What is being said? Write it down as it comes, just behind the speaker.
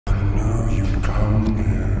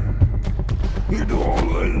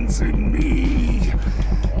runs in me.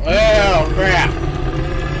 Oh, crap.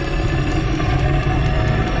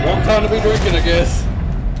 Wrong time to be drinking, I guess.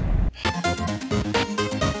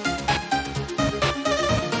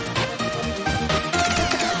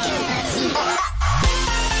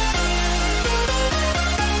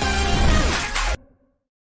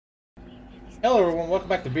 Hello everyone, welcome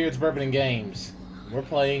back to Beards, Bourbon, and Games. We're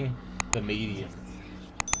playing The Medium.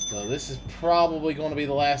 So this is probably going to be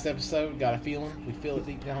the last episode. Got a feeling. We feel it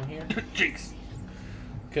deep down here. Jeez.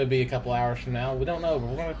 Could be a couple hours from now. We don't know, but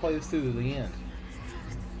we're going to play this through to the end.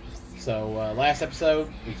 So last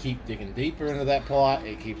episode, we keep digging deeper into that plot.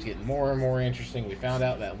 It keeps getting more and more interesting. We found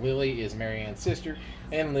out that Lily is Marianne's sister,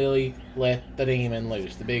 and Lily let the demon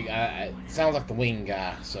loose. The big, it sounds like the wing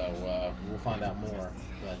guy, so we'll find out more.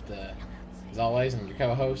 But as always, I'm your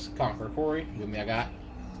co-host, Conqueror Corey. With me I got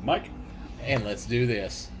Mike. And let's do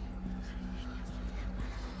this.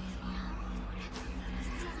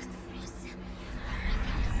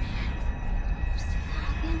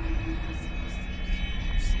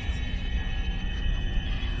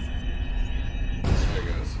 There it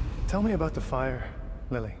goes. Tell me about the fire,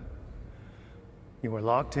 Lily. You were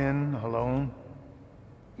locked in, alone?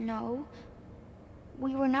 No,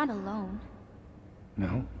 we were not alone.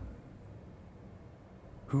 No?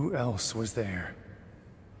 Who else was there?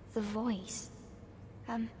 The voice.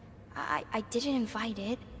 I didn't invite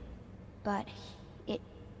it, but it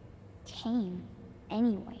came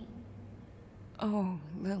anyway. Oh,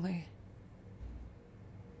 Lily.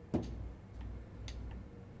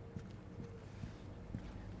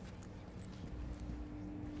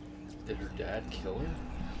 Did her dad kill her?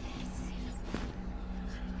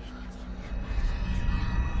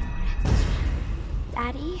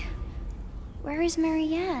 Daddy? Where is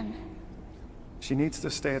Marianne? She needs to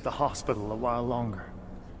stay at the hospital a while longer.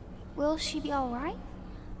 Will she be alright?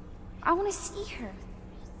 I want to see her.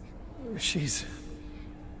 She's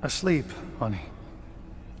asleep, honey.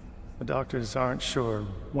 The doctors aren't sure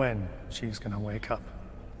when she's gonna wake up.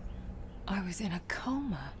 I was in a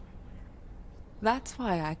coma. That's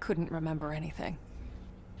why I couldn't remember anything.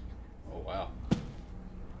 Oh, wow.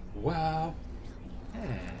 Wow.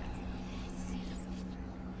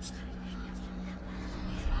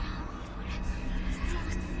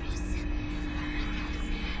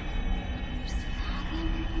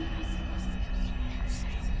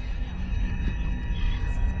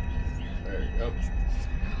 There you go.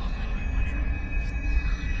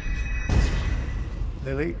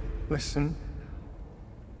 Lily, listen.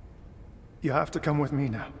 You have to come with me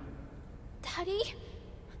now. Daddy?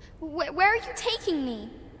 Where are you taking me?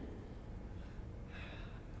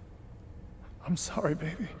 I'm sorry,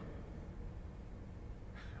 baby.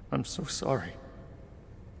 I'm so sorry.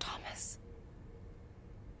 Thomas.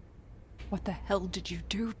 What the hell did you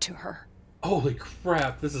do to her? Holy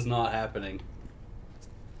crap, this is not happening.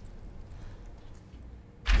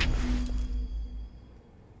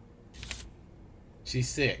 She's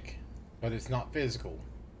sick, but it's not physical.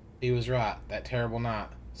 He was right. That terrible night,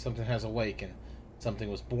 something has awakened.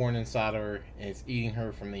 Something was born inside of her, and it's eating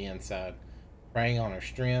her from the inside. Preying on her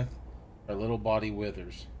strength, her little body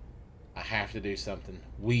withers. I have to do something.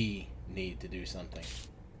 We need to do something.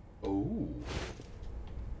 Oh.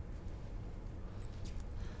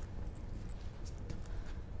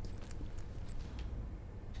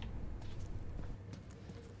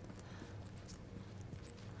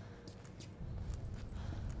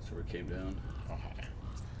 So we came down, Okay.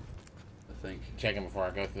 I think. Checking before I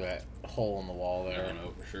go through that hole in the wall I there. don't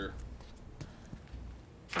know for sure.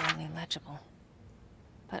 Barely legible.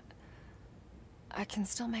 But I can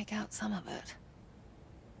still make out some of it.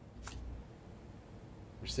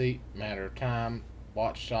 Receipt, matter of time,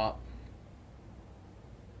 watch shop,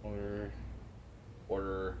 Order,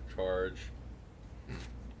 charge.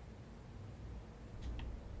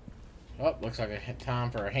 Oh, looks like a time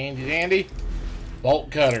for a handy dandy.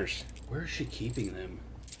 Bolt cutters. Where is she keeping them?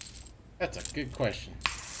 That's a good question.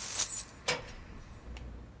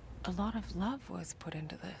 A lot of love was put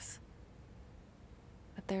into this.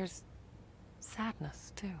 But there's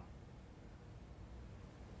sadness, too.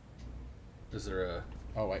 Is there a...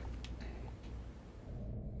 Oh, wait.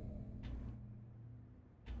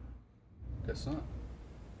 Guess not.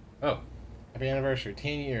 Oh. Happy anniversary.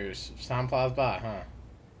 10 years. Time flies by, huh?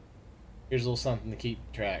 Here's a little something to keep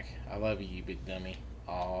track. I love you, you big dummy.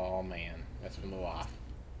 Oh man. That's from the wife.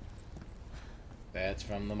 That's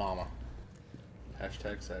from the mama.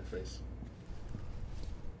 Hashtag sad face.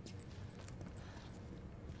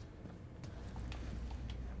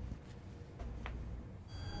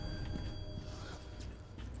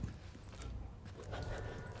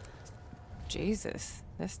 Jesus,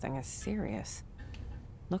 this thing is serious.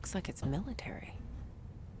 Looks like it's military.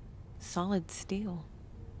 Solid steel.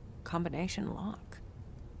 Combination lock.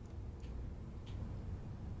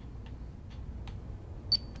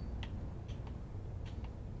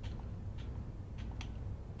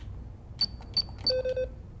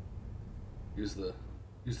 Use the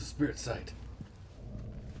spirit sight.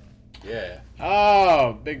 Yeah.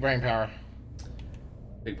 Oh, big brain power.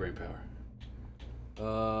 Big brain power.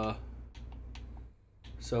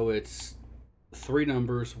 So it's 3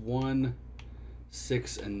 numbers, 1,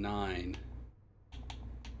 6, and 9.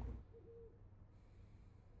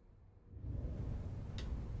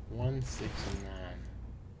 One, 6, and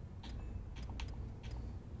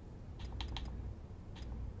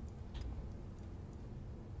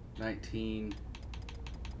 9. $19.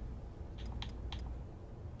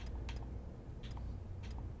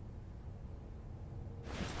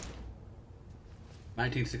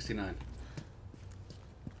 $19.69.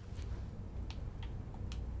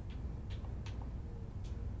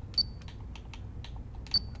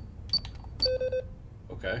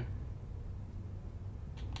 Okay.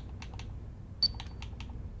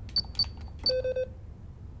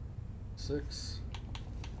 $6.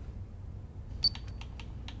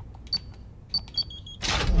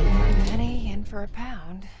 Penny in for a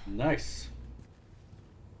pound. Nice.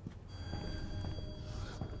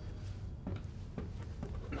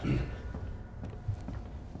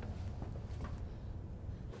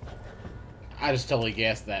 I just totally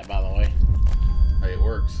guessed that, by the way. Hey, it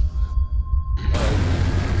works.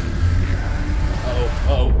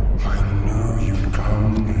 Oh. I knew you'd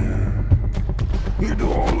come here. It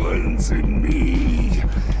all ends in me.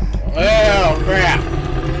 Oh, crap.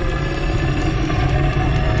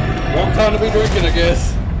 Wrong time to be drinking, I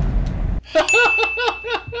guess.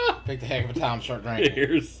 Picked a heck of a time to start drinking.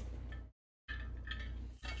 Cheers.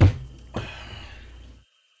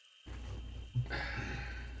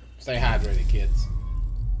 Stay hydrated, kids.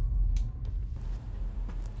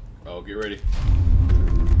 Oh, get ready.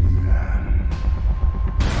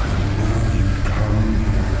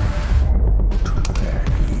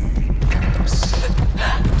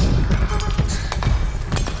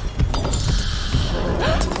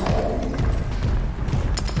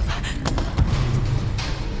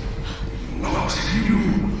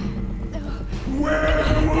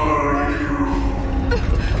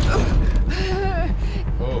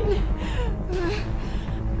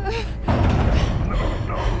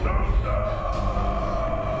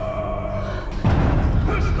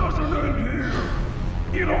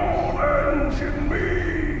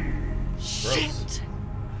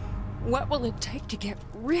 What will it take to get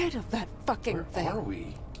rid of that fucking thing? Where are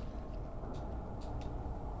we?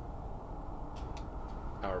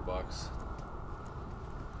 Power box.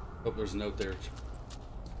 Oh, there's a note there.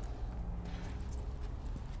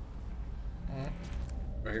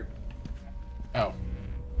 Right here. Oh.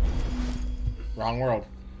 Wrong world.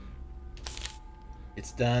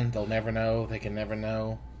 It's done. They'll never know. They can never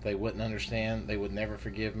know. They wouldn't understand. They would never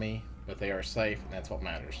forgive me. But they are safe, and that's what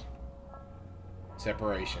matters.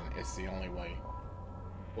 Separation is the only way.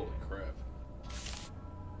 Holy crap.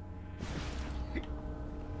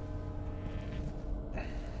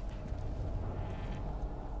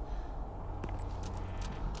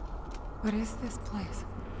 What is this place?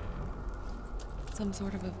 Some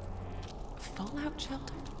sort of a fallout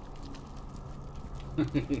shelter?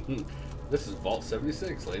 This is Vault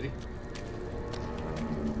 76, lady.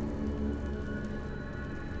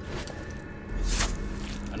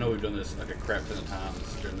 I know we've done this like a crap ton of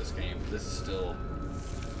times during this game, but this is still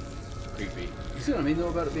creepy. You see what I mean though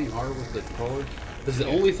about it being harder with the controller? This is the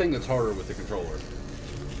only thing that's harder with the controller.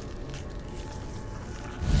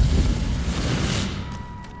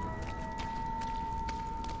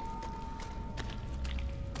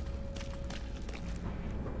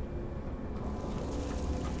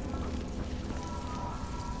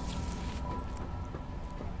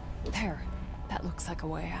 There. That looks like a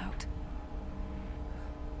way out.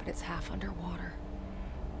 But it's half underwater.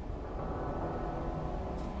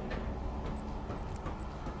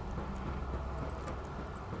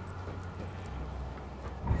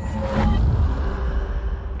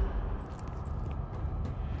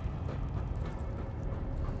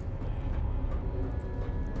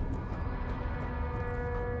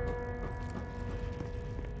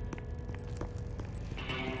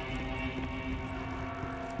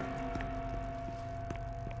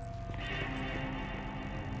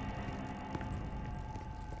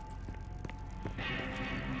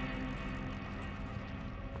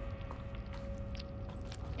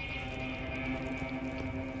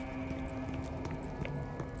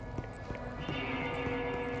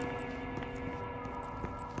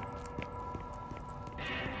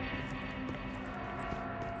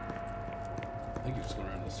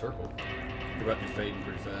 a circle. You're about to be fading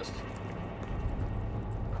pretty fast.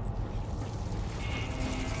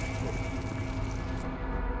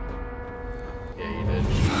 Yeah, you did.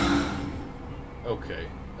 Okay,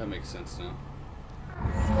 that makes sense now.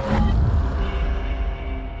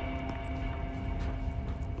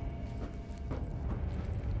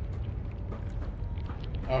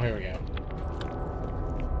 Oh, here we go.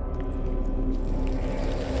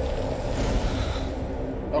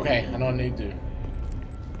 Okay, I know what I need to do.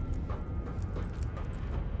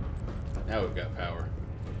 Now we've got power.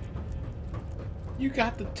 You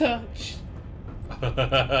got the touch.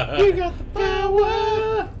 You got the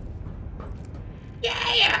power.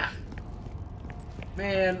 Yeah!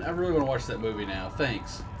 Man, I really want to watch that movie now.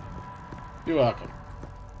 Thanks. You're welcome.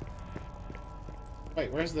 Wait,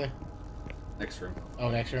 where's the... Next room. Oh,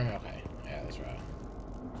 next room? Okay. Yeah, that's right.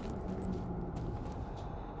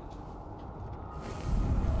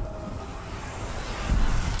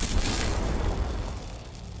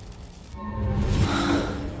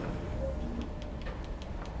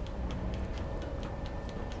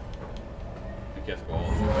 I guess go all the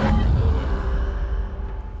way back around the other way.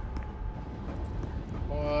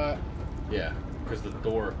 What? Yeah, because the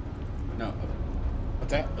door... No,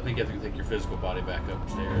 What's that? I think you have to take your physical body back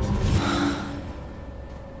upstairs.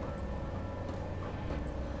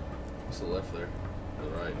 What's to the left there? To the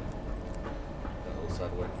right. That little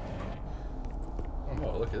side way.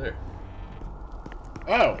 Oh, look at there.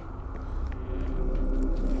 Oh!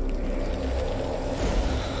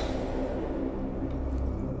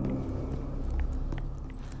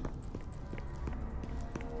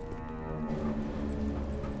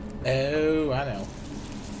 Oh, I know.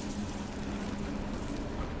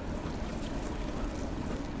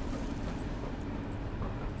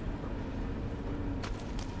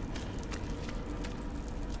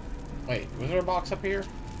 Wait, was there a box up here?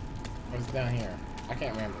 Or was it down here? I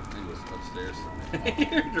can't remember. I think it was upstairs.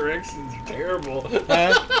 Your directions are terrible.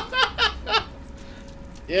 Huh?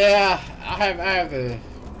 Yeah, I have the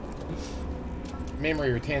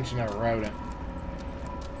memory retention of a rodent.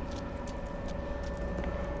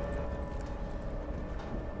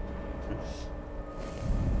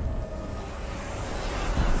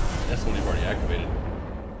 That's the one you've already activated.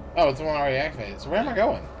 Oh, it's the one already activated. So where am I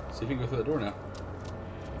going? See if you can go through that door now.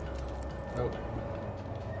 Nope.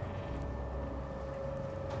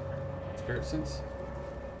 Spirit sense?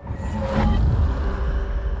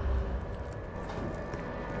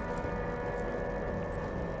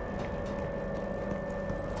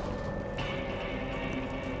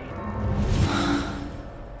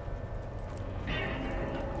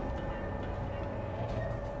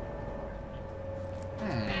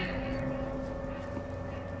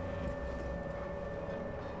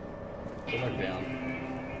 Go back down.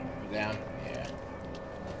 Down? Yeah.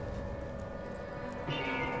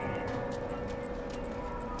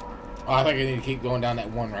 Oh, I think I need to keep going down that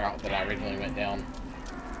one route that I originally went down.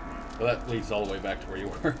 Well, that leads all the way back to where you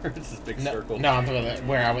were. It's this big circle. No, I'm talking about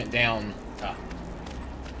where I went down Ah.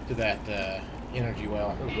 to that energy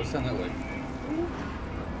well. Oh, what's down that way?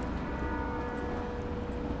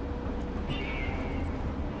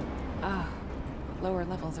 Ah, the lower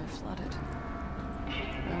levels are flooded.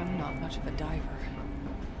 I'm not much of a diver.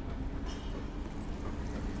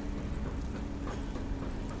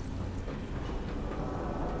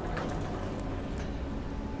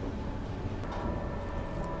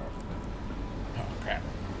 Oh, crap.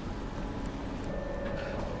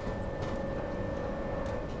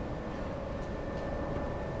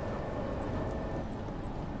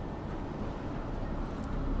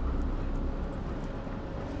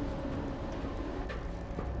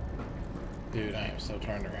 Dude, I am so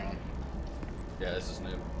turned around. Yeah, this is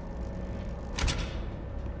new.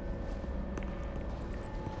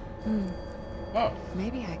 Oh,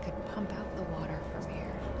 Maybe I could pump out the water from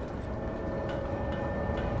here.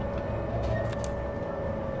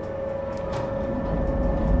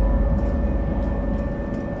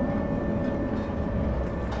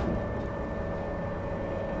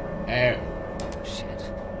 oh.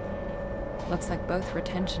 Shit. Looks like both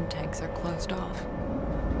retention tanks are closed off.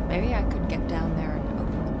 Maybe I could get down there and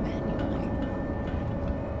open them manually.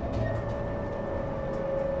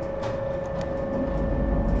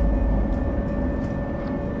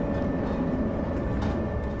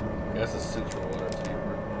 That's a central water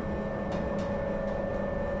chamber.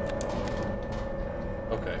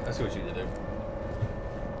 Okay, I see what you need to do.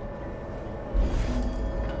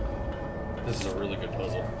 This is a really good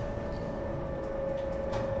puzzle.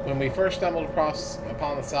 When we first stumbled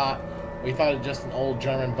upon the site, we thought it was just an old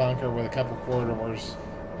German bunker with a couple corridors,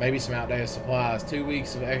 maybe some outdated supplies. 2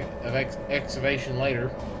 weeks of excavation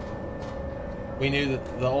later, we knew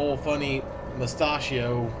that the old funny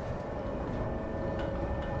mustachio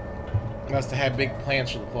must have had big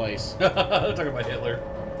plans for the place. Talking about Hitler.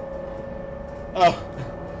 Oh,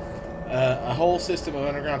 a whole system of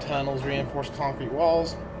underground tunnels, reinforced concrete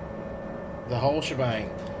walls, the whole shebang.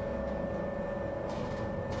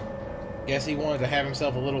 Guess he wanted to have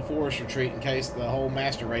himself a little forest retreat in case the whole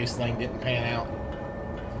master race thing didn't pan out.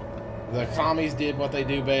 The commies did what they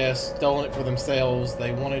do best, stolen it for themselves.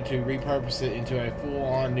 They wanted to repurpose it into a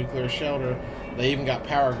full-on nuclear shelter. They even got a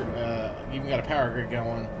power grid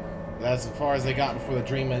going. That's as far as they got before the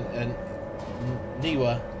dream and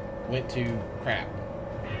Niwa went to crap.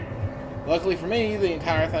 Luckily for me, the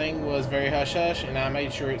entire thing was very hush-hush, and I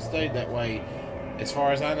made sure it stayed that way. As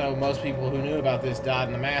far as I know, most people who knew about this died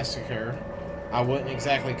in the massacre. I wouldn't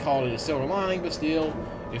exactly call it a silver lining, but still,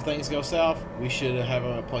 if things go south, we should have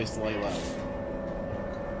a place to lay low.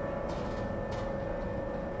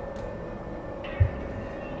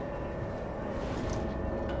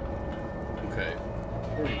 Okay.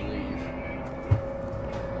 Before you leave,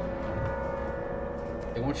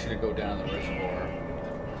 they want you to go down the reservoir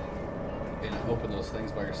and open those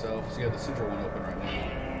things by yourself. So you have the central one open right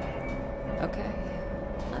now. Okay,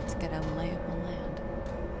 let's get a lay of the land.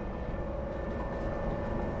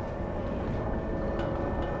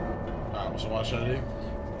 So what should I do?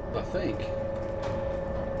 I think.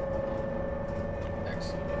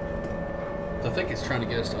 I think it's trying to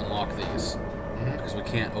get us to unlock these because we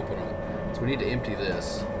can't open them. So we need to empty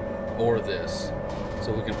this or this.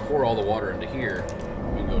 So we can pour all the water into here.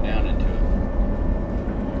 We can go down into it.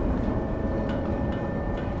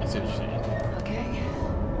 That's interesting. Okay.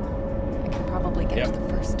 I can probably get to the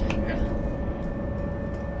first tank. Yeah.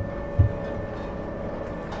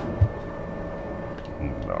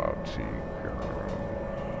 Naughty girl.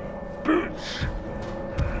 Bitch!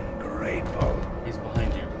 The rainbow. He's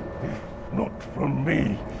behind you. Not from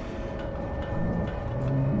me.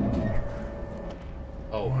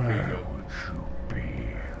 Oh, here you Where go. would you be?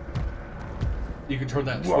 You can turn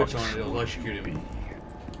that switch on and it'll electrocute him.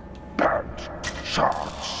 Burnt,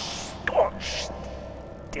 charred, scorched,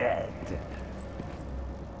 dead.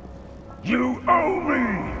 You owe me!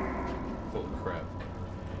 Holy crap.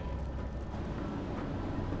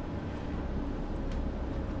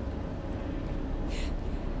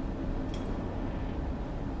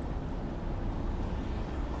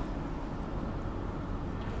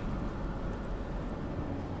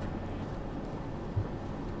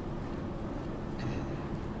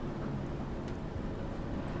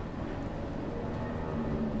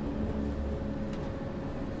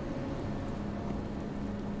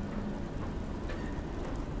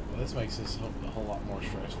 This makes this a whole lot more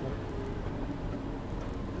stressful.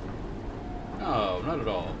 No, not at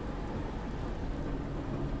all.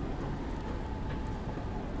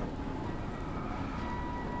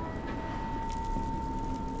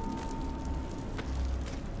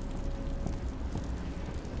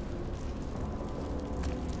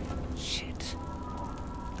 Shit.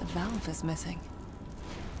 The valve is missing.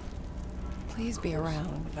 Please be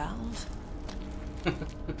around, valve.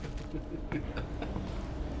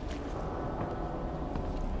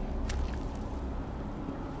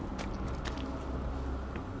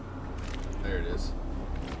 There it is.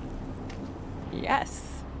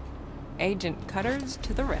 Yes. Agent Cutters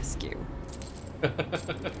to the rescue.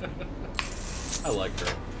 I like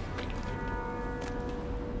her.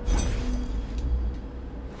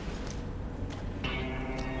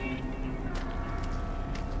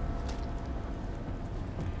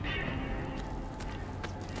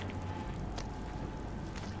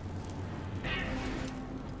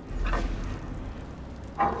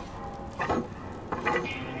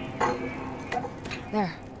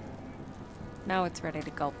 There. Now it's ready to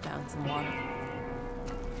gulp down some water.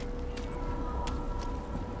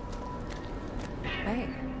 Hey.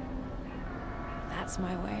 That's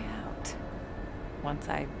my way out. Once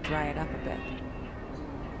I dry it up a bit.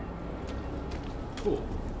 Cool.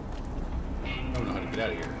 I don't know how to get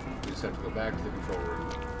out of here. We just have to go back to the control room.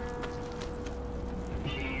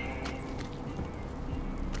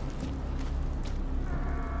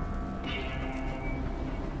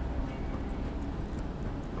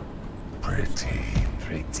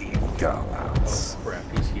 Pretty dolls. Crap,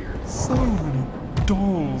 he's here. So many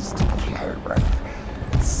dolls to play with.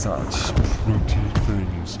 Such pretty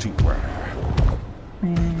things to wear.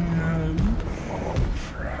 Lillian,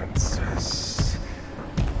 Francis,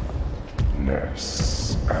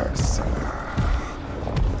 Nurse Ursula.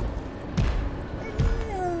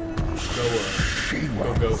 She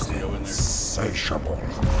Go Ghost and go in there. insatiable.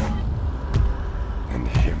 And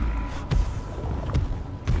him,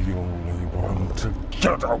 the only one to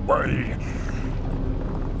get away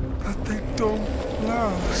But they don't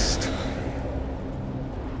last.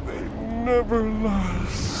 They never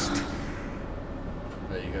last.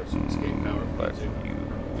 Hey, you have some escape power for But that too. you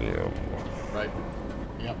will, Right?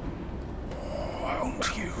 Yep.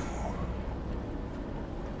 won't you?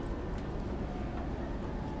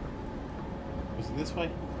 Was it this way?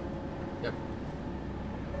 Yep.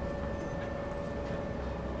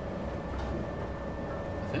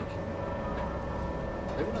 I think.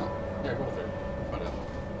 Maybe not. Yeah, go there. We'll find out.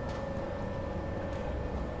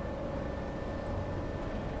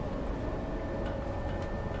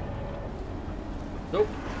 Nope.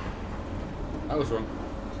 I was wrong.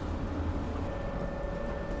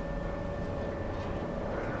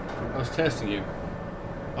 I was testing you.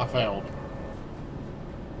 I failed.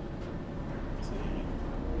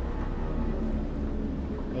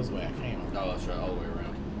 That's the way I came. Oh, that's right, all the way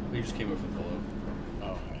around. We just came up from below. Oh,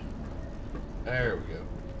 okay. There we go.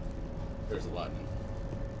 There's the lightning.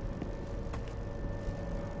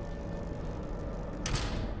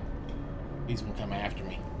 He's gonna come after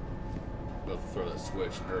me. We'll have to throw that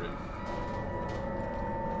switch and hurt him.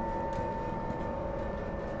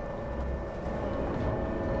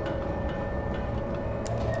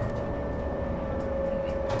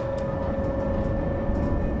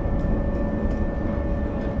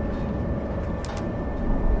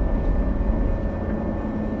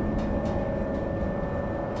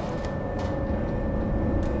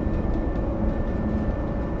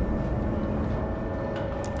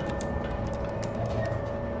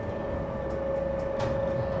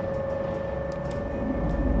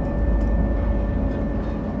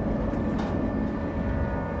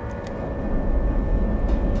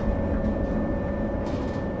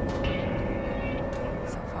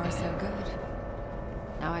 So far, so good.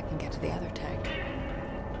 Now I can get to the other tank.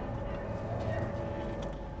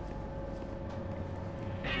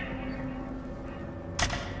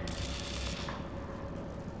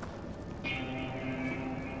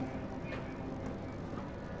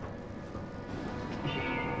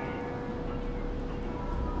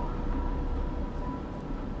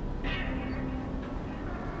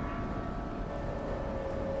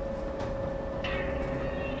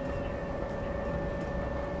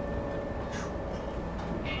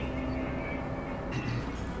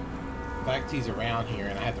 The fact he's around here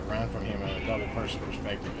and I have to run from him in a double person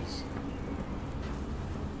perspective is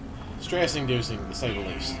stress-inducing, to say the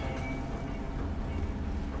least.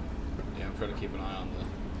 Yeah, I'm trying to keep an eye on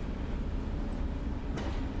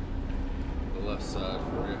the left side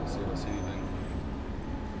for you, see if I see anything.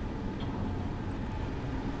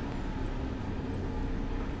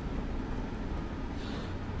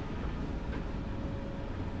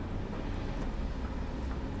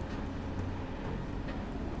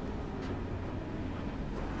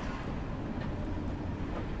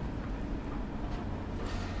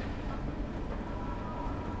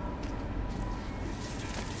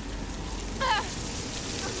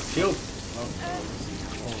 Shield!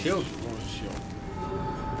 Shield! What was the shield?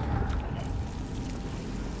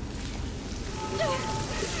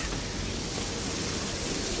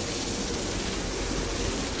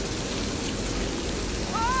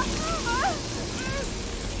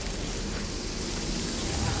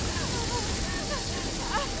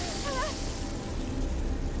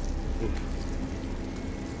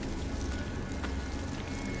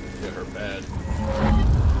 Get her bad.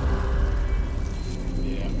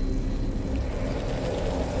 Yeah.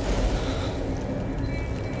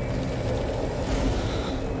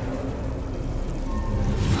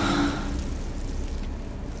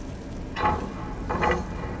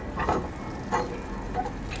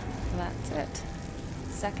 That's it.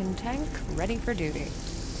 Second tank ready for duty.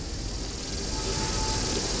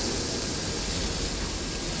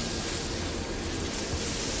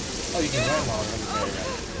 Oh, you can run while I'm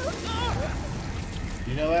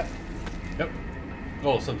you know that? Yep.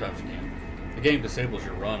 Well, sometimes you can. The game disables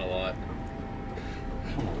your run a lot. I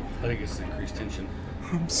don't know. I think it's increased tension.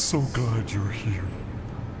 I'm so glad you're here.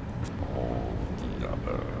 All the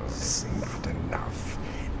others, not enough.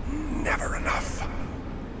 Never enough.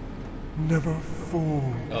 Never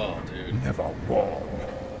full. Oh, dude. Never warm.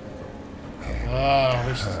 Oh,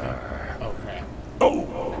 which is good. Oh, crap. Oh!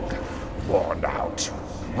 Worn out.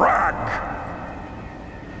 Rag!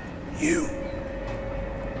 You.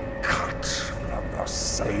 Cut from the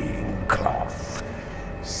same cloth.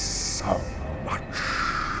 So much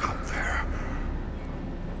out there.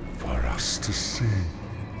 For us to see.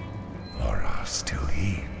 For us to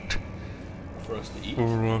eat. For us to eat?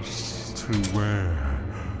 For us to wear.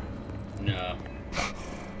 No.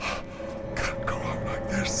 Can't go out like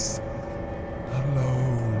this.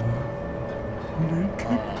 Alone.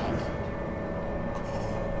 Naked.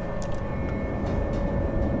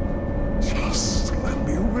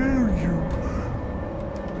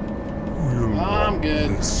 I'm good.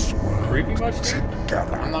 This world Creepy much, dude?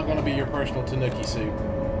 together. I'm not going to be your personal Tanuki suit.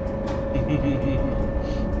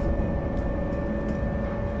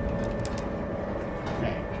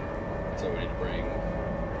 Okay. So we need to bring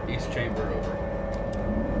each chamber over.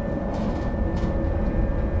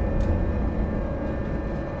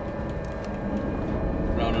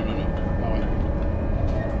 No. Oh, wait.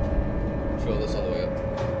 Fill this all the way up.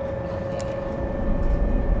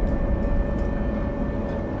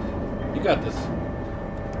 You got this.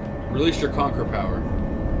 Release your conquer power.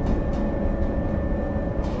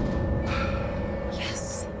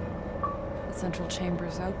 Yes. The central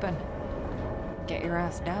chamber's open. Get your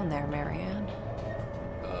ass down there, Marianne.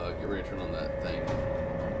 Get ready to turn on that thing.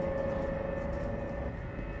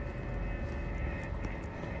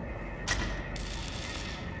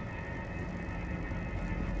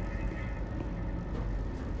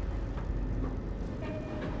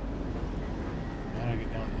 How do I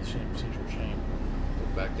get down to the central chamber? Go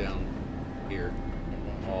back down here.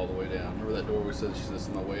 All the way down. Remember that door we said she's this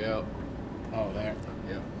on the way out? Oh, there.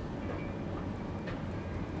 Yep.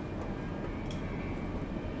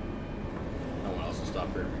 No one else will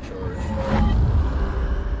stop here to recharge.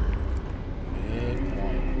 Good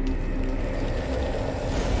point.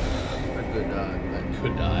 That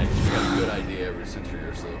could die. She's got a good idea every century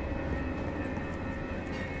or so.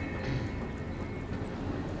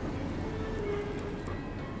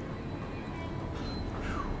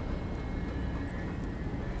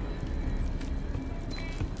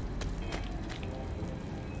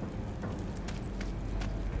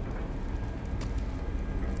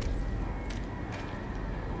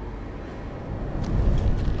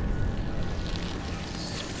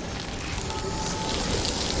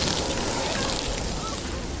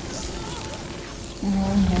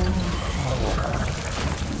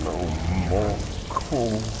 No more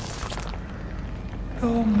cold.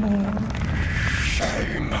 No more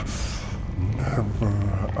shame. Never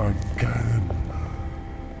again.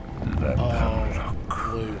 Let them look.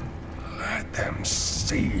 Blue. Let them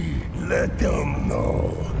see. Let them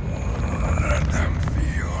know. Let them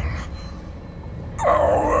feel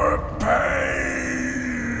our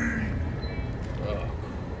pain. Oh,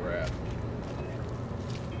 crap.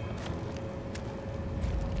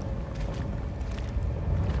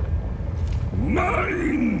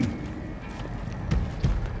 Mine.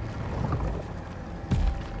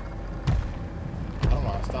 I don't know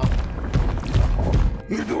how to stop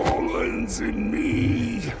it. It all ends in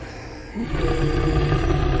me.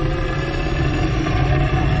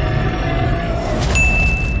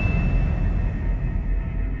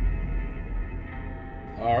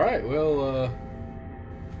 All right, well,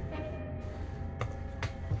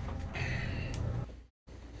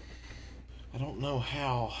 I don't know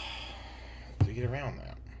how to get around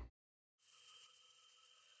that.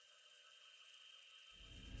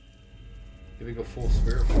 here we go full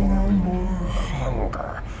spirit No form. more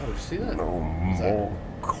hunger. Oh, did you see that? No more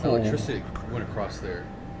cold. Electricity went across there.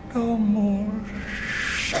 No more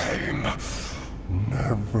shame.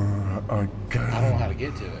 Never again. I don't know how to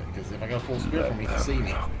get to it, because if I go full spirit from, he can see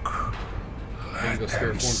me. Maybe go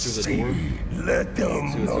spirit form through the door. Let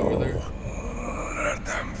them See what's know. over there. Let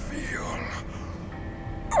them feel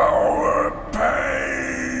our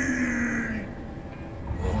pain.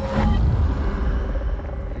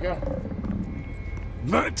 Here we go.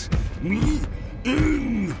 Let me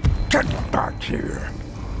in. Get back here.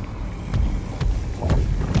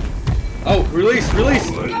 Oh, release! No.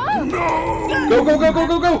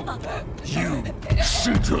 Go! You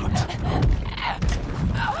cheated.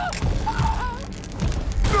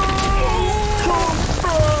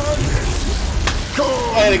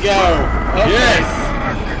 Way to go! Okay. Yes!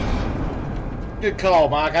 Good call,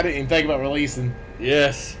 Mike. I didn't even think about releasing.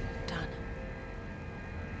 Yes. Done.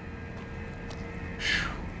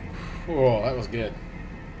 Whoa, that was good.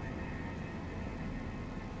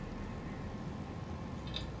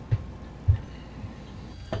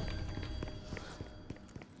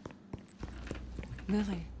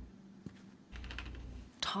 Lily.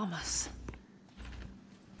 Thomas.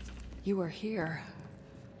 You are here.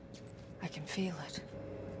 I can feel it.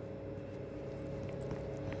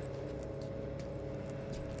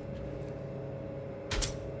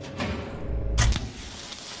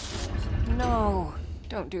 No,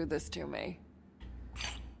 don't do this to me.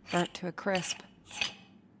 Burnt to a crisp.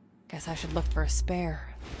 Guess I should look for a spare.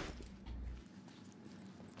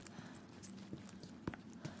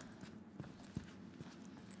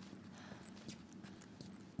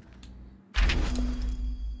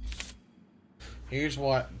 Here's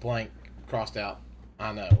what blank crossed out.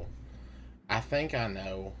 I know. I think I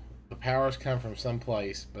know. The powers come from some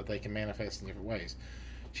place, but they can manifest in different ways.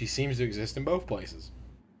 She seems to exist in both places,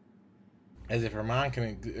 as if her mind can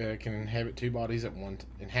inhabit two bodies at one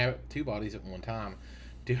time.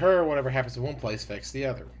 To her, whatever happens in one place affects the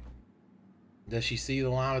other. Does she see the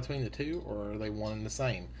line between the two, or are they one and the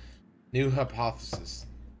same? New hypothesis.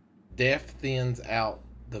 Death thins out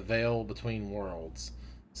the veil between worlds,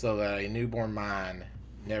 so that a newborn mind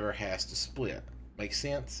never has to split. Makes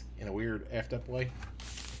sense in a weird, effed up way.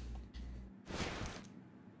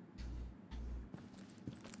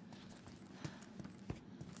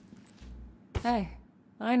 Hey,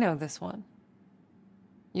 I know this one.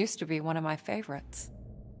 Used to be one of my favorites.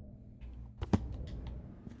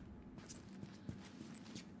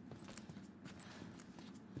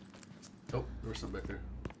 Oh, there was something back there.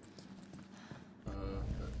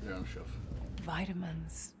 There on the shelf.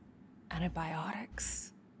 Vitamins,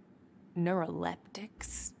 antibiotics,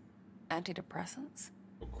 neuroleptics, antidepressants.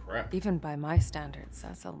 Oh, crap. Even by my standards,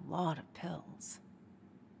 that's a lot of pills.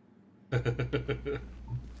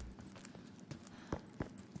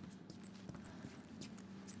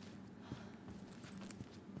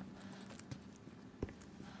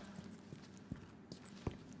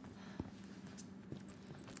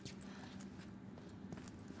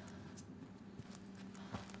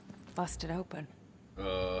 Busted open.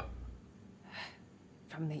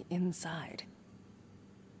 From the inside.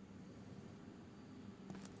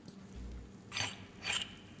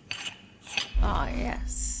 Ah,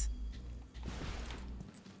 yes.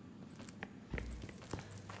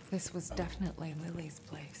 This was definitely Lily's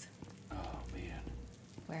place. Oh, man.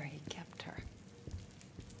 Where he kept her.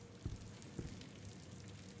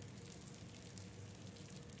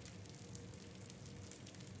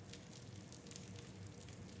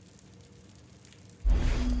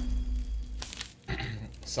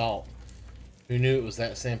 Salt. Who knew it was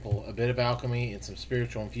that simple? A bit of alchemy and some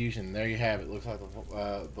spiritual infusion. There you have it. Looks like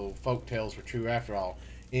the folk tales were true after all.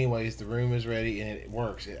 Anyways, the room is ready and it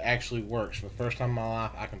works. It actually works. For the first time in my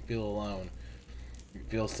life, I can feel alone. It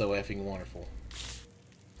feels so effing wonderful.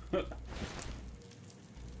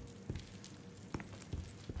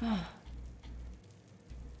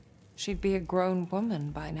 She'd be a grown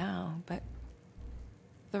woman by now, but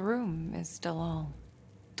the room is still all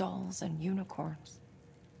dolls and unicorns.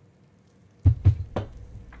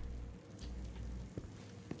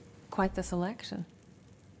 Quite the selection.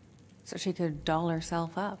 So she could doll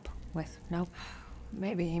herself up with no...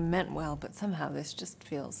 Maybe he meant well, but somehow this just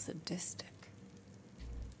feels sadistic.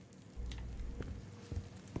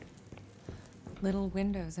 Little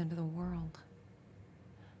windows into the world.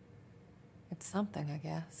 It's something, I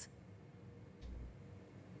guess.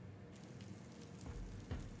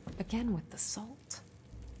 Again with the salt.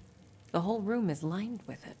 The whole room is lined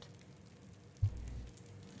with it.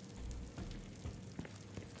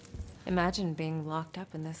 Imagine being locked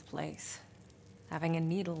up in this place, having a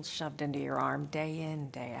needle shoved into your arm day in,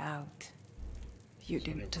 day out. You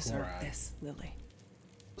didn't deserve this, Lily.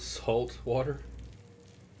 Salt water?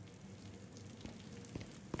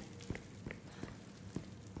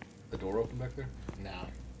 The door open back there? No.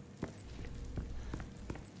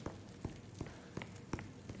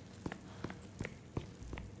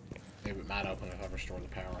 Maybe it might open if I restore the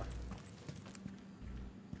power.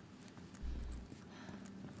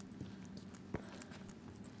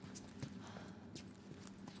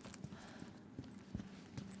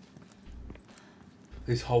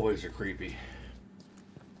 These hallways are creepy.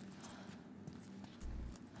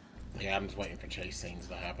 Yeah, I'm just waiting for chase scenes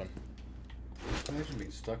to happen. Imagine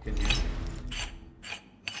being stuck in here.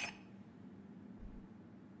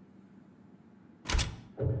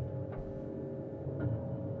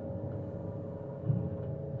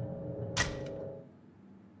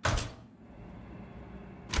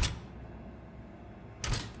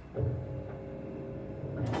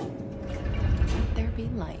 Let there be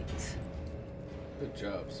light. Good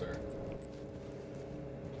job, sir.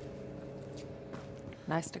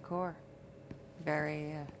 Nice decor.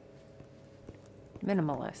 Very,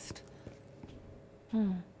 minimalist.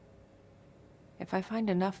 If I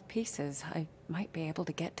find enough pieces, I might be able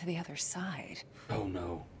to get to the other side. Oh,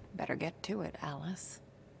 no. Better get to it, Alice.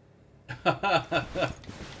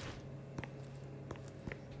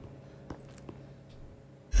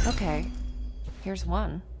 Okay, here's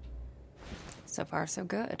one. So far, so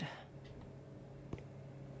good.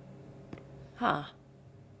 Huh.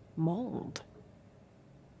 Mold.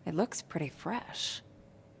 It looks pretty fresh.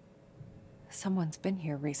 Someone's been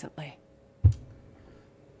here recently.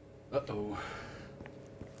 Uh-oh.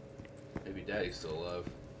 Maybe Daddy's still alive.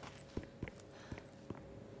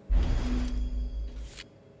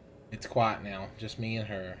 It's quiet now. Just me and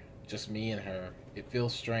her. Just me and her. It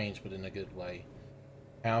feels strange, but in a good way.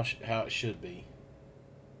 How it should be.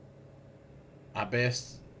 I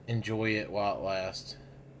best enjoy it while it lasts.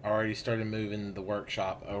 I already started moving the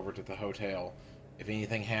workshop over to the hotel. If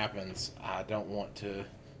anything happens, I don't want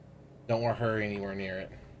her anywhere near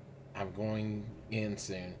it. I'm going in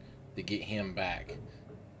soon to get him back.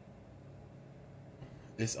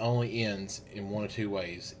 This only ends in one of two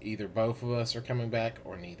ways. Either both of us are coming back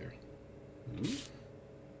or neither. Mm-hmm.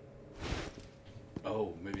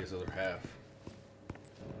 Oh, maybe his other half.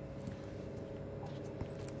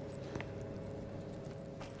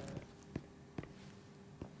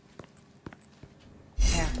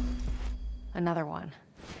 There. Another one.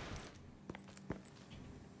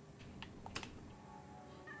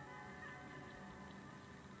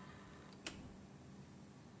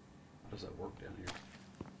 How does that work down here?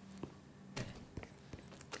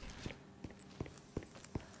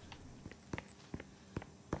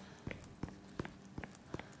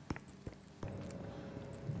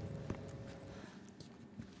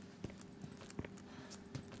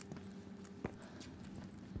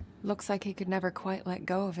 Looks like he could never quite let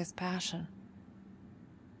go of his passion.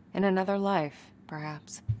 In another life,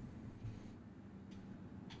 perhaps.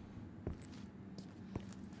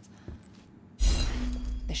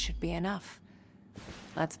 This should be enough.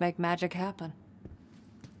 Let's make magic happen.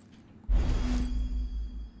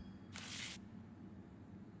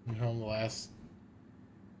 On the last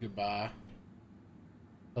goodbye.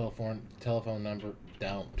 Telephone number.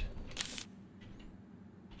 Don't.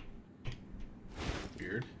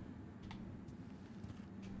 Weird.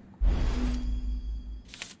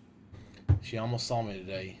 She almost saw me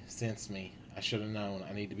today. Sensed me. I should have known.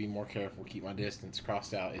 I need to be more careful. Keep my distance.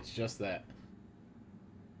 Crossed out. It's just that.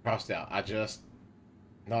 Crossed out.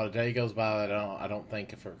 Not a day goes by that I don't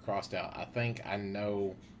think of her crossed out. I think I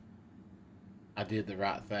know I did the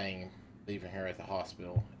right thing leaving her at the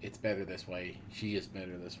hospital. It's better this way. She is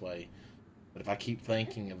better this way. But if I keep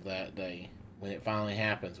thinking of that day, when it finally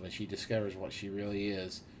happens, when she discovers what she really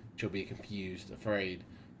is, she'll be confused, afraid.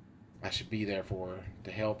 I should be there for her,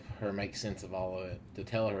 to help her make sense of all of it, to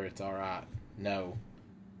tell her it's alright. No.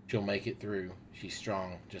 She'll make it through. She's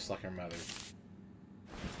strong, just like her mother.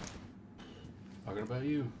 Talking about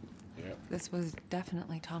you. Yep. This was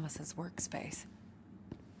definitely Thomas's workspace.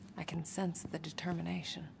 I can sense the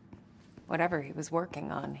determination. Whatever he was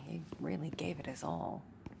working on, he really gave it his all.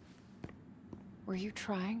 Were you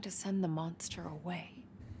trying to send the monster away?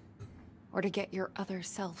 Or to get your other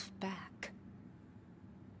self back?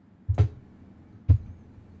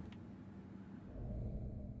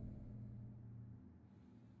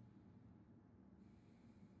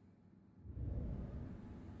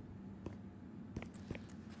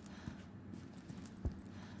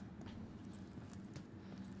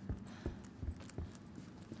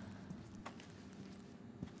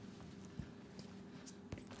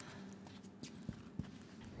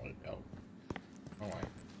 Oh. Alright.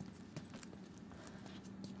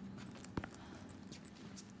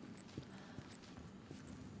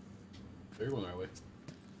 They're going that way.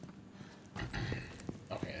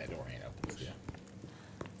 Okay, that door ain't open. Yeah.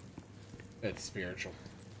 It's spiritual.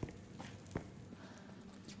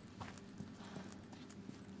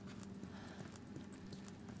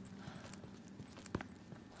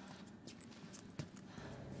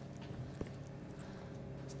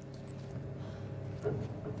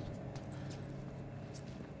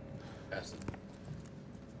 Acid.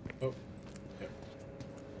 Oh. Yep.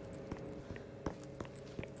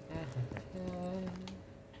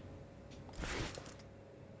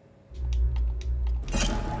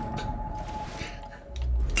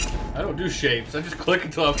 I don't do shapes. I just click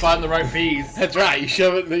until I find the right piece. That's right. You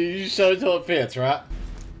shove it till it fits, right?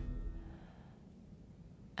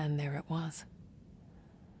 And there it was.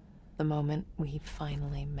 The moment we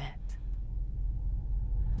finally met.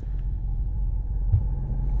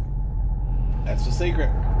 That's the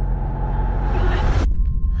secret.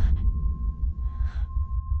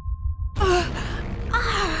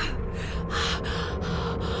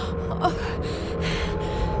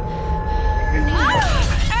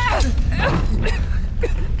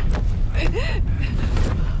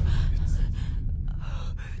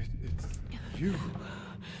 It's you.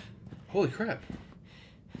 Holy crap.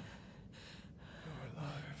 You're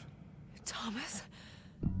alive. Thomas?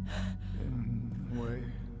 In a way,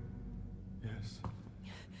 yes.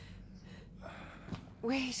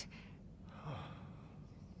 Wait.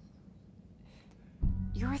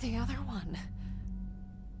 You're the other one.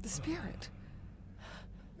 The spirit.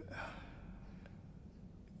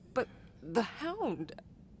 But the Hound.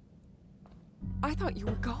 I thought you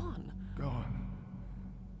were gone. Gone.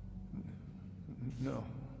 No,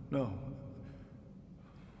 no.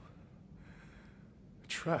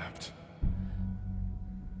 Trapped.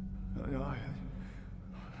 I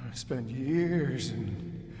spent years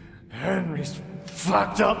in Henry's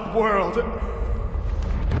fucked up world.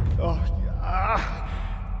 Oh,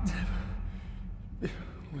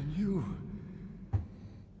 when you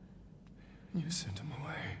sent him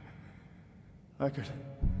away, I could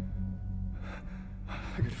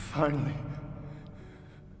finally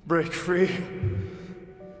break free.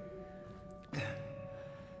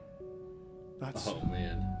 That's Oh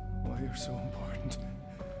man. why you're so important.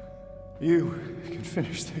 You can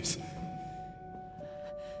finish this.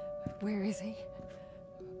 Where is he?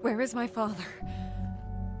 Where is my father?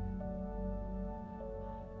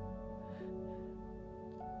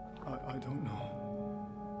 I don't know.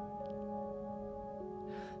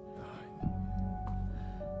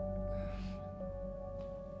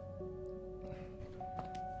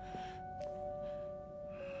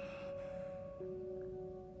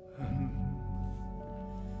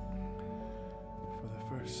 For the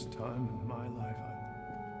first time in my life,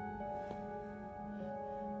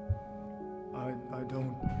 I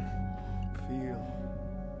don't feel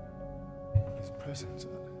his presence.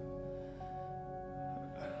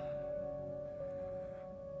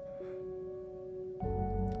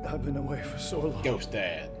 I've been away for so long. Ghost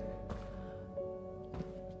Dad.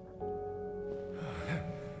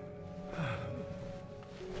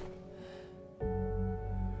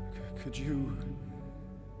 Could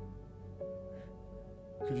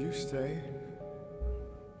you stay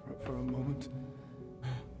for a moment?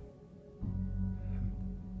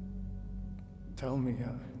 Tell me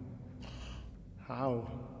how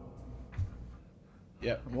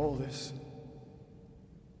Yep. all this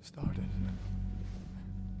started.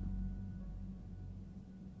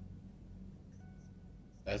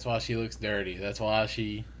 That's why she looks dirty. That's why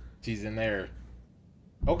she's in there.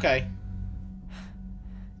 Okay.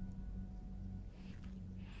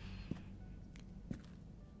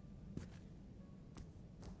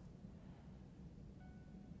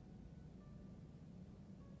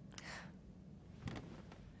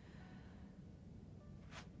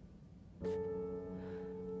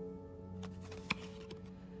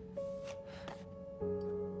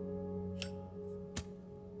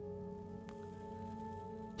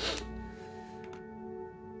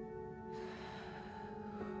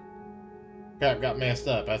 Got messed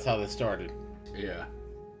up. That's how this started. Yeah.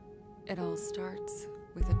 It all starts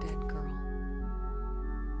with a dead girl.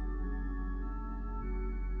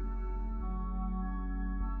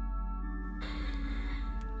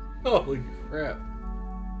 Holy crap.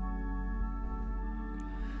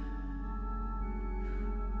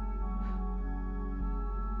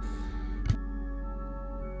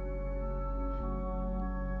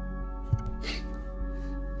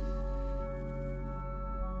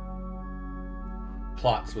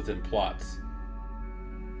 Plots within plots.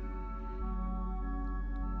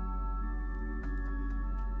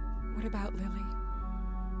 What about Lily?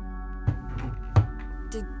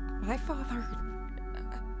 Did my father...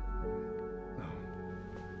 No.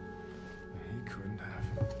 He couldn't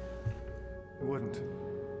have. He wouldn't.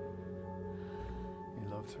 He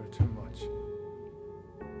loved her too much.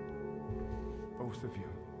 Both of you.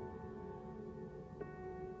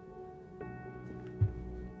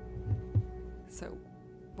 So,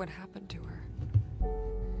 what happened to her?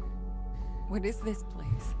 What is this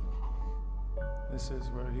place? This is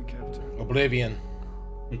where he kept her. Oblivion.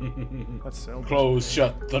 That's selfish. Close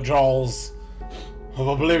shut the jaws of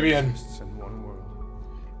oblivion. Exists in one world.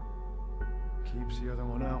 Keeps the other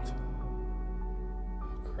one out. Oh,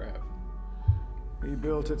 crap. He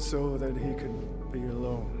built it so that he could be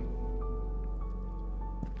alone.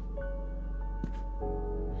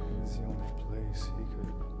 It's the only place he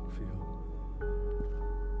could feel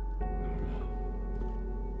normal.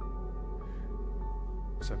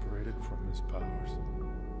 Separated from his powers.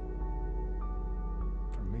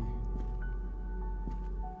 For me.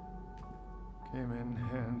 Came in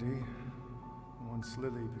handy once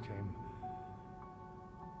Lily became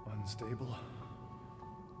unstable.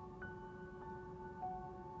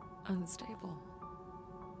 Unstable.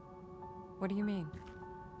 What do you mean?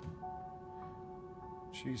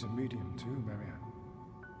 She's a medium too, Marianne.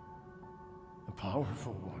 A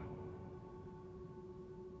powerful one.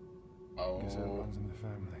 Guess that runs in the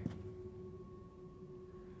family.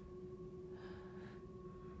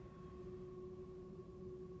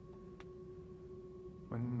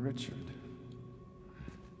 When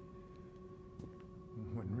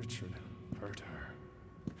Richard hurt her,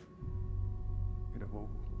 it awoke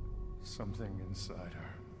something inside her.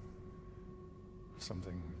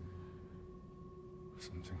 Something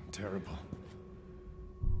terrible.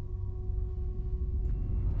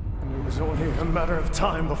 And it was only a matter of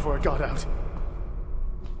time before it got out.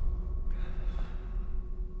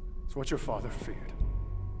 It's what your father feared.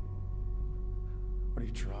 What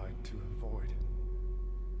he tried to avoid.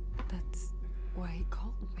 That's why he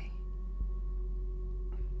called me.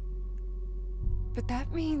 But that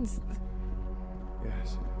means...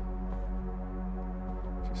 Yes.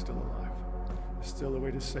 She's still alive. There's still a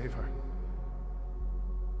way to save her.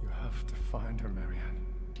 You have to find her, Marianne.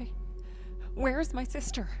 Where's my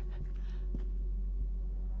sister?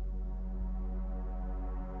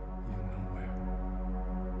 You know where.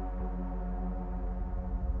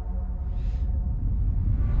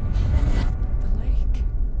 The lake.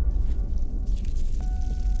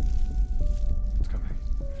 It's coming.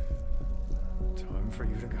 Time for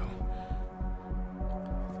you to go.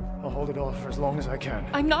 I'll hold it off for as long as I can.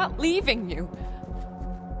 I'm not leaving you.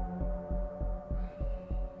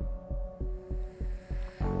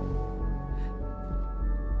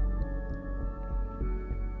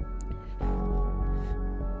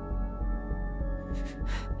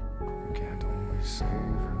 You can't always save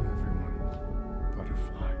everyone.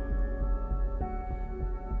 Butterfly.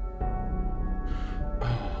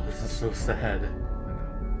 Oh, this is so sad. I know.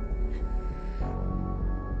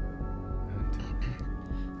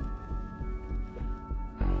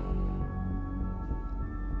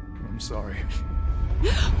 And I'm sorry.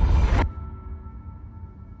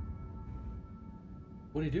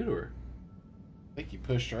 What did he do to her? I think he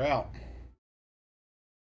pushed her out.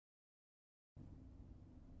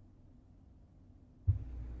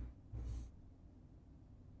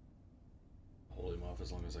 Hold him off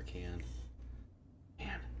as long as I can.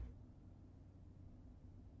 Man.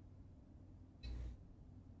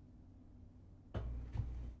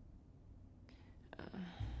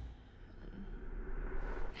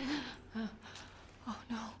 Oh,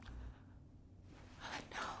 no.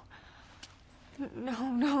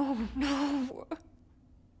 No. No.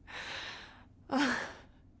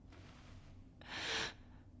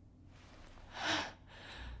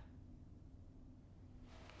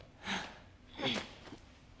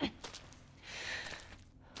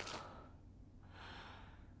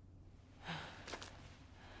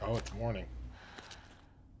 Oh, it's morning.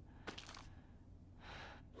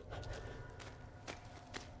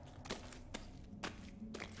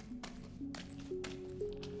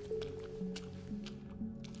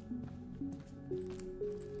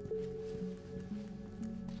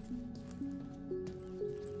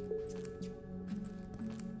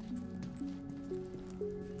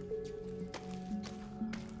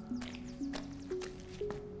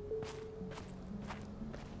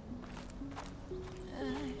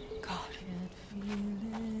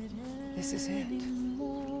 This is it.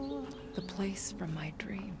 The place from my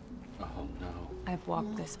dream. Oh no. I've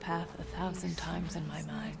walked this path 1,000 times in my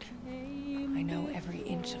mind. I know every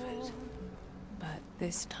inch of it. But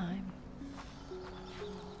this time,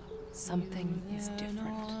 something is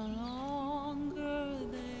different.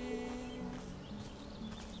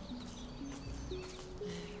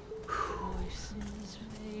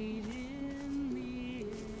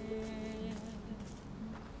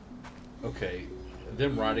 Okay,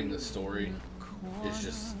 them writing this story is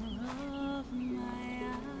just... my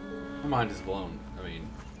mind is blown. I mean...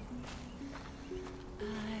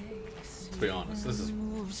 let's be honest, this is...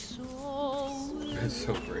 it's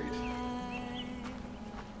so great.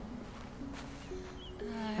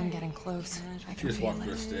 I'm getting close. I She can just feel walked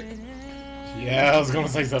through a it. stick. Yeah, I was gonna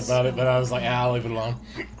say something about it, but I was like, I'll leave it alone.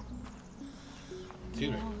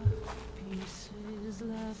 Excuse me.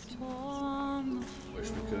 Wish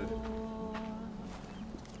we could.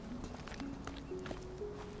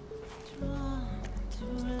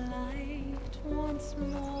 Once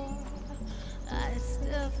more, I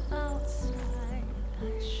step outside,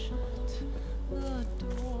 I shut the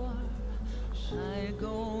door, I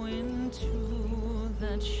go into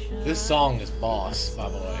that shadow. This song is boss, by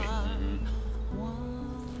the way.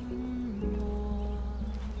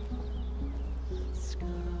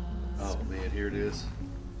 Oh man, here it is.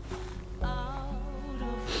 Out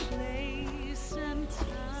of place and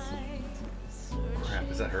time, Crap,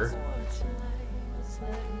 is that her? ties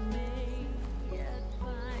that may yet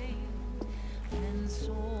bind, and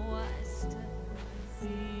so I step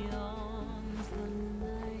beyond the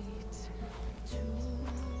night to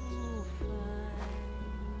find my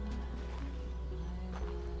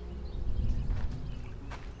light.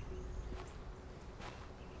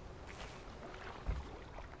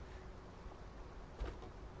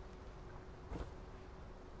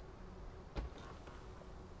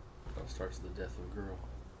 That starts the death of a girl.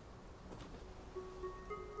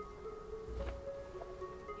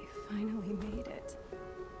 You finally made it.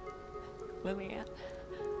 Lillian.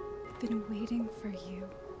 I've been waiting for you,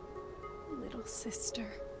 little sister.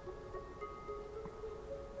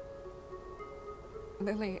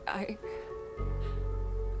 Lily, I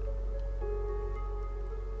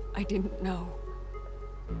didn't know.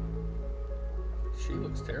 She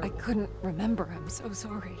looks I terrible. couldn't remember. I'm so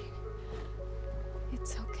sorry.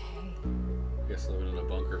 It's okay. Guess living in a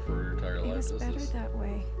bunker for your entire It life was does better this. that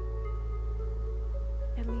way.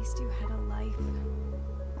 At least you had a life.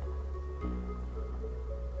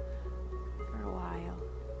 For a while.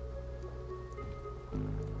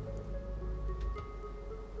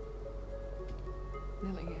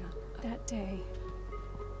 Lily, That day.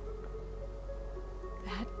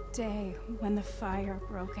 That day when the fire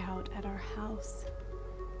broke out at our house.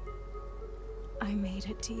 I made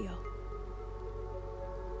a deal.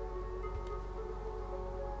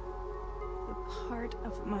 The part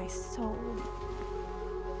of my soul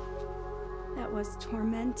that was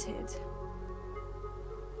tormented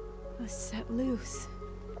was set loose.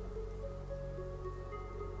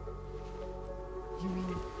 you mean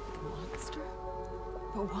the monster?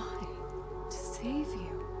 But why? To save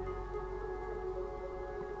you.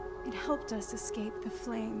 It helped us escape the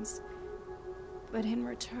flames. But in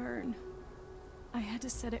return, I had to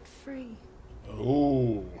set it free.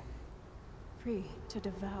 Ooh. Free to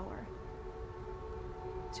devour.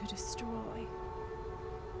 To destroy.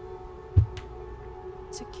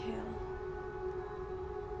 To kill.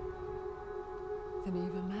 The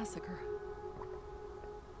Neva massacre.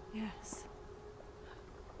 Yes.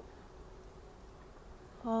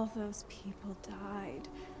 All those people died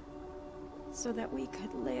so that we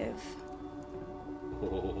could live.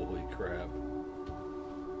 Holy crap.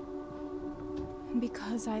 And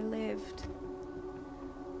because I lived,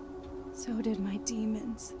 so did my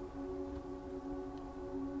demons.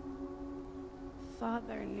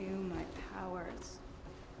 Father knew my powers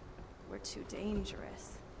were too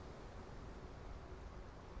dangerous.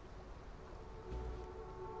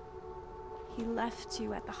 He left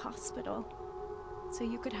you at the hospital so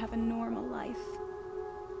you could have a normal life.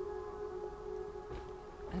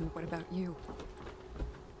 And what about you?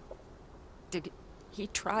 Did he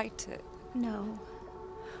try to... No.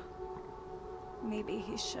 Maybe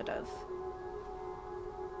he should have.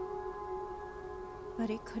 But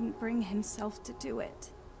he couldn't bring himself to do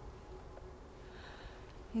it.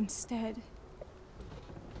 Instead,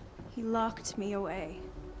 he locked me away.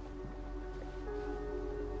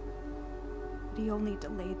 But he only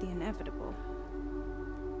delayed the inevitable.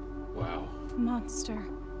 Wow. The monster.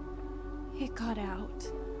 It got out.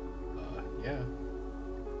 Yeah.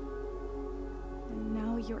 And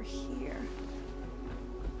now you're here.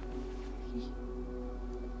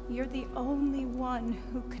 You're the only one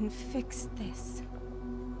who can fix this.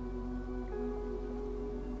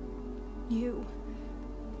 You.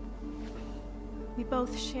 We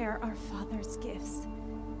both share our father's gifts,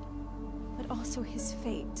 but also his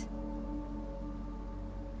fate.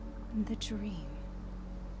 And the dream.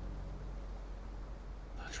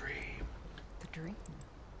 The dream. The dream?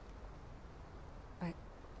 But...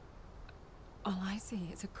 all I see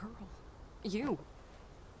is a girl. You.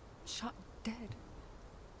 Shot dead.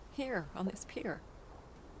 Here, on this pier.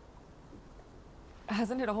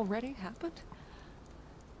 Hasn't it already happened?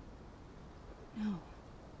 No.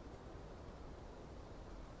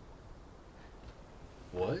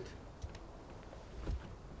 What?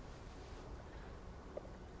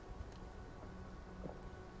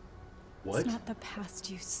 What? It's not the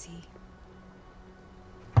past you see.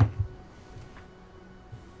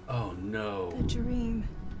 Oh no. The dream.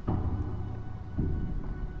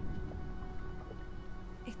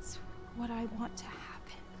 It's what I want to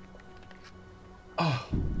happen. Oh.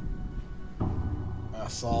 I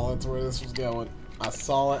saw that's where this was going. I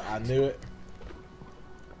saw it. I knew it.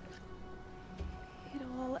 It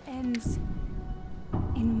all ends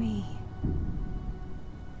in me.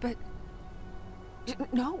 But...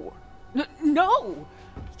 no! No!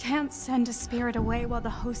 You can't send a spirit away while the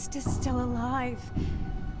host is still alive.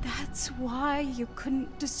 That's why you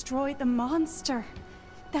couldn't destroy the monster.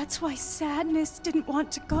 That's why Sadness didn't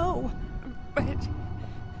want to go. But...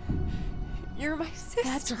 you're my sister.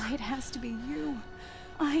 That's why it has to be you.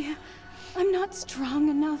 I'm not strong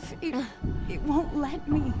enough. It won't let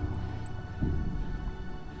me.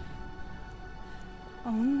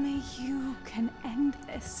 Only you can end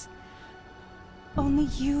this. Only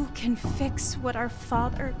you can fix what our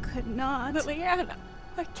father could not. Liliana,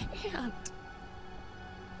 I can't.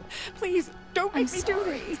 Please, don't make me do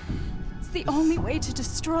this. It's the only way to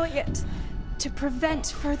destroy it. To prevent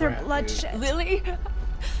further crap, dude. bloodshed. Lily?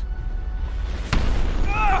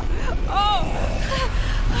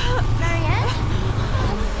 Marianne?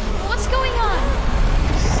 What's going on?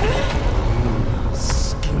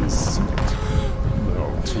 Skin suit.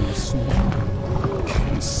 Now too small.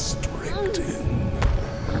 Constricting.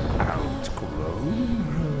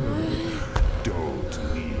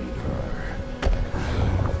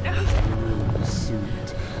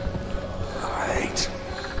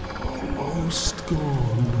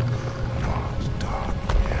 Not dark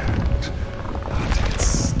yet, but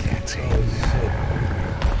it's getting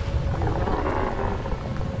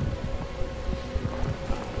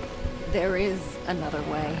There is another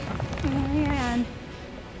way. Marianne.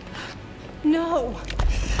 No.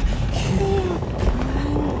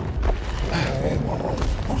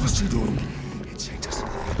 What is she doing? It changes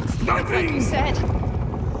Like nothing. you said,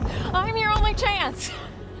 I'm your only chance.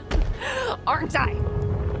 Aren't I?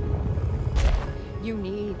 You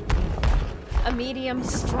need me. A medium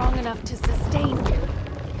strong enough to sustain you.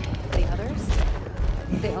 The others?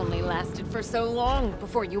 They only lasted for so long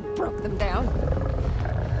before you broke them down.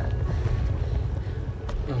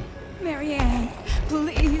 Marianne,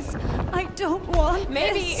 please. I don't want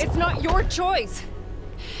Maybe this. it's not your choice.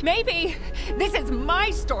 Maybe this is my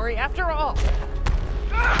story after all.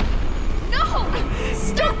 No!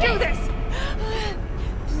 Don't do this!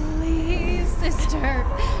 Please, sister.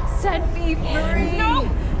 Set me free. No!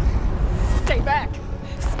 Stay back!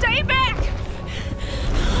 Stay back!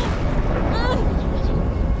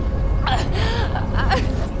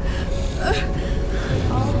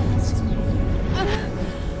 All has to be.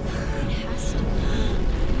 It has to be.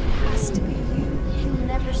 It has to be you. He'll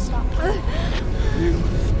never stop. You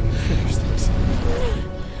finish this.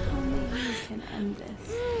 Only you can end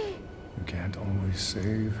this. You can't always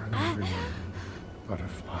save everyone,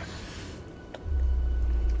 Butterfly.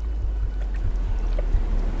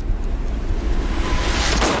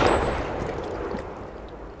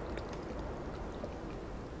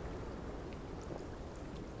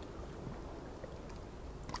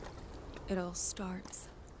 It all starts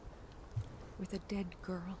with a dead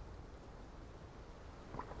girl.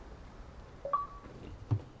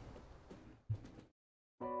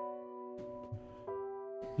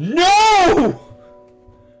 No!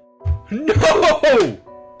 No!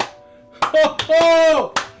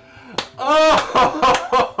 Oh! Oh!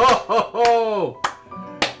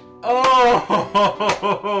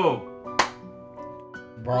 Oh!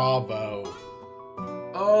 Bravo.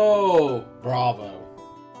 Oh! Bravo.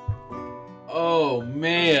 Oh,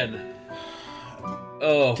 man.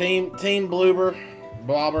 Oh. Team Bloober,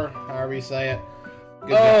 Blobber, however you say it.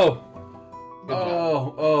 Good Oh! job. Good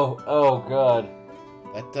job. Oh, God.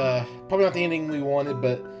 That, probably not the ending we wanted,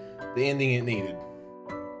 but the ending it needed.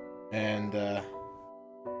 And,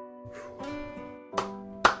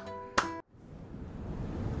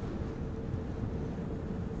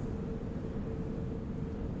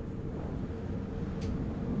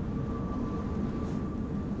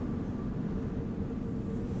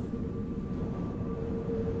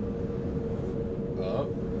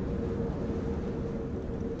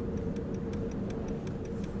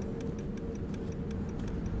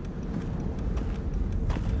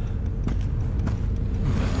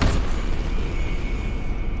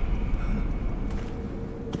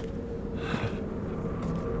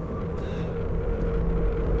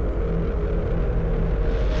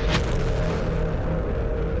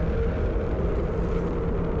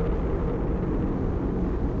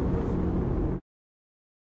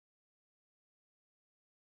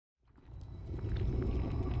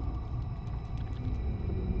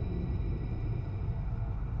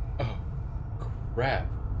 Crap.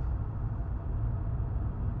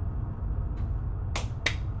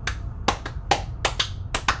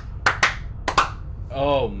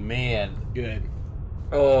 Oh, man. good.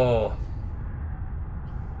 Oh.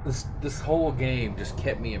 This whole game just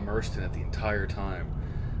kept me immersed in it the entire time.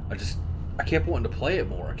 I kept wanting to play it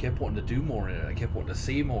more. I kept wanting to do more in it. I kept wanting to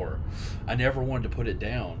see more. I never wanted to put it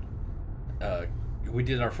down. We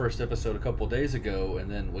did our first episode a couple of days ago, and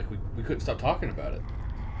then like we couldn't stop talking about it.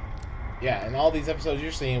 Yeah, and all these episodes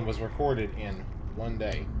you're seeing was recorded in one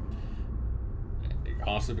day.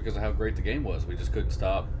 Honestly, because of how great the game was, we just couldn't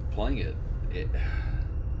stop playing it.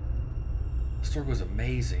 The story was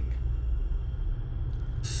amazing.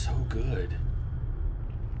 So good.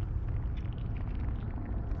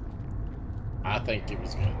 I think it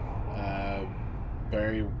was good.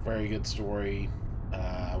 Very, very good story.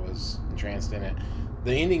 I was entranced in it.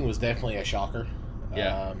 The ending was definitely a shocker.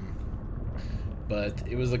 Yeah. But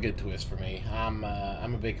it was a good twist for me. I'm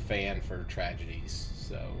a big fan for tragedies,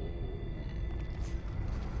 so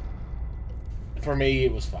for me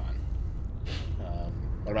it was fun.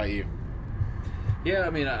 What about you? Yeah,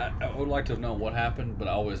 I mean, I would like to have known what happened, but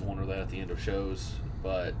I always wonder that at the end of shows.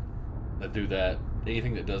 But that do that,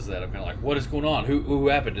 anything that does that, I'm kind of like, what is going on? Who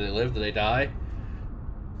happened? Did they live? Did they die?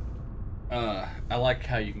 I like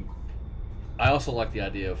how you can. I also like the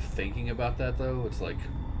idea of thinking about that, though. It's like,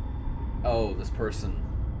 oh, this person,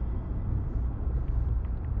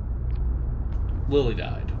 Lily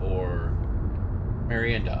died, or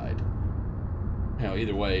Marianne died, you know,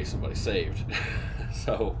 either way, somebody's saved.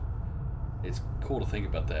 So it's cool to think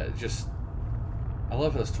about that. It just, I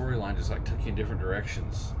love how the storyline just like took you in different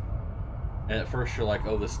directions. And at first you're like,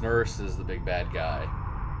 oh, this nurse is the big bad guy,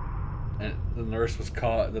 and the nurse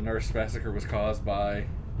massacre was caused by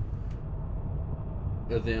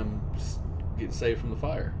them getting saved from the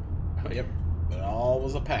fire. Yep, it all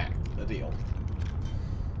was a pact, a deal.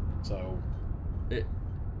 So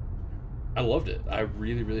I loved it. I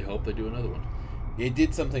really, really hope they do another one. It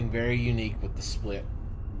did something very unique with the split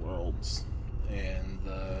worlds and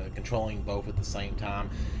controlling both at the same time.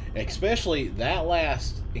 Especially that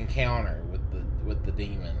last encounter with the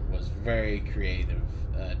demon was very creative.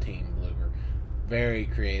 Team Bloomer, very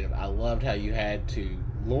creative. I loved how you had to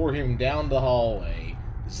lure him down the hallway,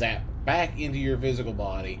 zap back into your physical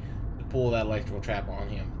body to pull that electrical trap on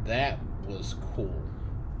him. That was cool.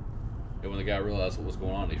 And when the guy realized what was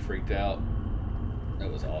going on, he freaked out.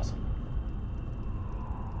 That was awesome.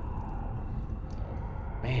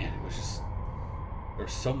 Man, it was just, there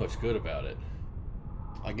was so much good about it.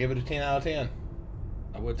 I'll give it a 10 out of 10.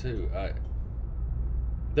 I would too.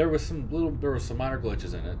 There was some minor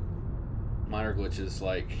glitches in it. Minor glitches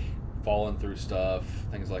like falling through stuff,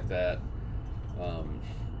 things like that.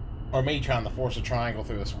 Or me trying to force a triangle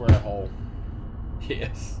through a square hole.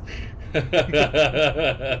 Yes.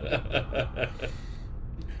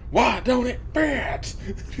 Why don't it fit?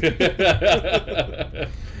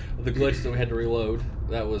 The glitch that we had to reload.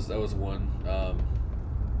 That was one.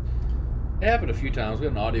 It happened a few times. We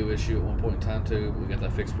had an audio issue at one point in time too. But we got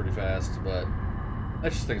that fixed pretty fast. But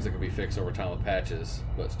that's just things that can be fixed over time with patches.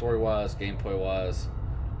 But story-wise, gameplay-wise,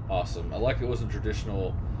 awesome. I like it wasn't a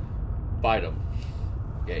traditional fight 'em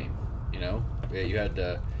game. You know, yeah, you had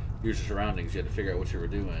to use your surroundings. You had to figure out what you were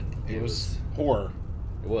doing. It was horror.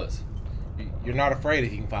 It was. You're not afraid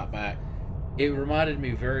if you can fight back. It reminded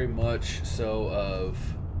me very much so of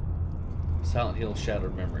Silent Hill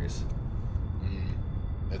Shattered Memories.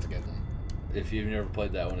 That's a good one. If you've never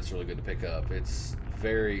played that one, it's really good to pick up. It's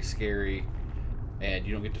very scary, and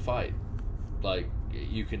you don't get to fight. Like,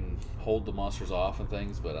 you can hold the monsters off and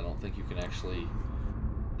things, but I don't think you can actually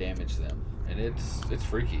damage them. And it's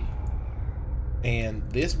freaky. And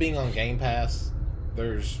this being on Game Pass,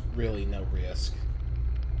 there's really no risk.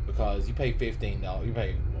 Because you pay $15. You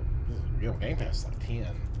pay, well, Game Pass is like 10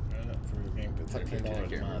 for your Game Pass. It's like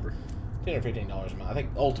 $10 a month. $10 or $15 a month. I think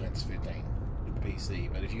Ultimate's 15 with the PC.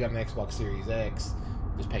 But if you got an Xbox Series X,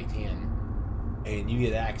 just pay 10, and you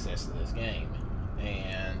get access to this game.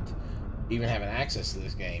 And even having access to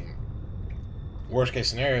this game, worst case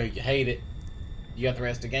scenario, you hate it, you got the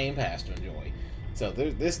rest of Game Pass to enjoy. So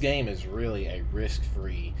this game is really a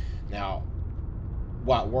risk-free. Now,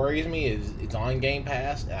 what worries me is it's on Game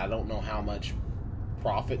Pass, and I don't know how much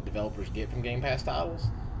profit developers get from Game Pass titles.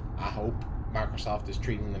 I hope Microsoft is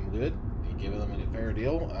treating them good and giving them a fair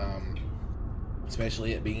deal,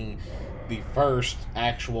 especially it being the first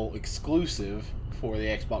actual exclusive for the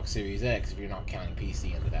Xbox Series X, if you're not counting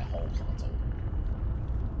PC into that whole console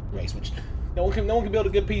race, which no one can build a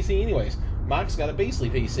good PC anyways. Mike's got a beastly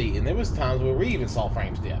PC, and there was times where we even saw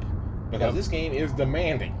frames dip because this game is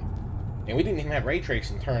demanding. And we didn't even have ray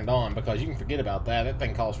tracing turned on because you can forget about that. That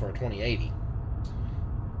thing calls for a 2080.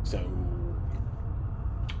 So,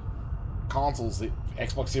 consoles, the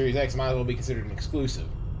Xbox Series X might as well be considered an exclusive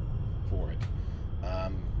for it.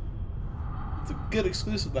 It's a good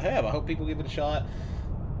exclusive to have. I hope people give it a shot.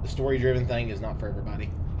 The story-driven thing is not for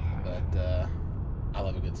everybody, but I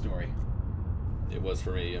love a good story. It was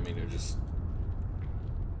for me. I mean, it just,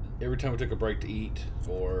 every time we took a break to eat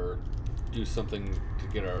or do something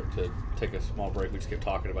to take a small break, we just kept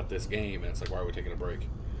talking about this game, and it's like, why are we taking a break?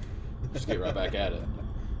 Just get right back at it.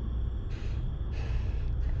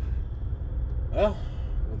 Well,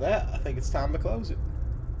 with that, I think it's time to close it.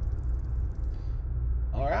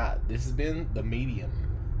 Alright, this has been The Medium.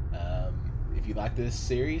 If you like this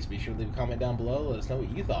series, be sure to leave a comment down below. Let us know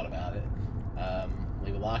what you thought about it.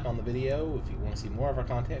 Leave a like on the video. If you want to see more of our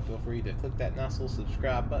content, feel free to click that nice little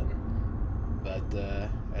subscribe button. But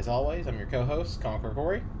as always, I'm your co-host, Conqueror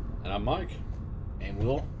Corey. And I'm Mike. And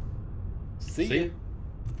we'll see you.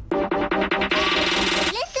 You.